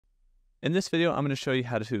In this video, I'm going to show you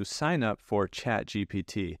how to sign up for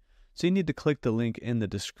ChatGPT. So you need to click the link in the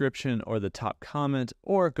description or the top comment,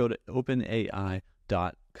 or go to openai.com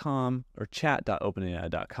or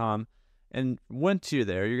chat.openai.com. And once you're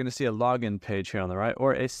there, you're going to see a login page here on the right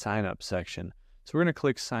or a sign up section. So we're going to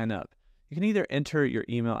click sign up. You can either enter your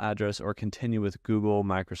email address or continue with Google,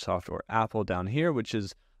 Microsoft, or Apple down here, which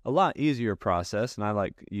is a lot easier process, and I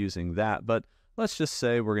like using that. But let's just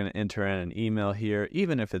say we're going to enter in an email here,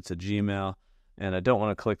 even if it's a Gmail, and I don't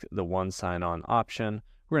want to click the one sign-on option.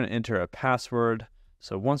 We're going to enter a password.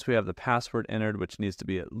 So once we have the password entered, which needs to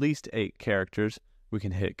be at least 8 characters, we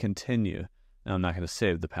can hit continue. Now I'm not going to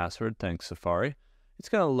save the password, thanks Safari. It's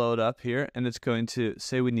going to load up here, and it's going to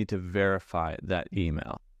say we need to verify that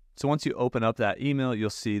email. So once you open up that email, you'll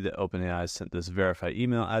see that OpenAI sent this verify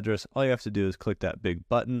email address. All you have to do is click that big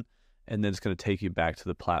button, and then it's going to take you back to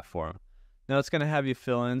the platform. Now it's going to have you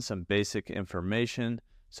fill in some basic information,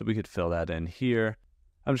 so we could fill that in here.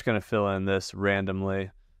 I'm just going to fill in this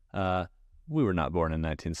randomly. We were not born in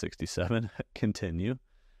 1967. Continue.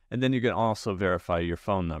 And then you can also verify your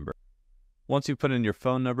phone number. Once you put in your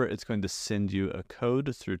phone number, it's going to send you a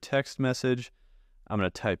code through text message. I'm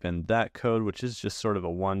going to type in that code, which is just sort of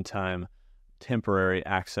a one-time temporary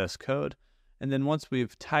access code. And then once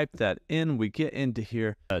we've typed that in, we get into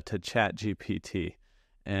here to ChatGPT.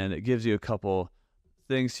 And it gives you a couple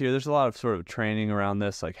things here. There's a lot of sort of training around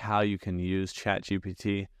this, like how you can use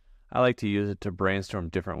ChatGPT. I like to use it to brainstorm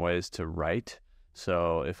different ways to write.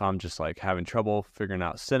 So if I'm just like having trouble figuring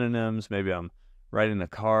out synonyms, maybe I'm writing a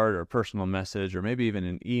card or a personal message, or maybe even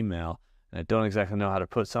an email, and I don't exactly know how to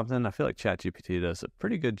put something, I feel like ChatGPT does a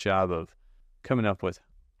pretty good job of coming up with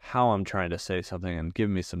how I'm trying to say something and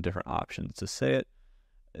giving me some different options to say it.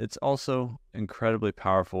 It's also incredibly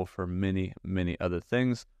powerful for many, many other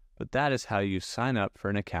things, but that is how you sign up for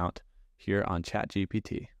an account here on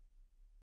ChatGPT.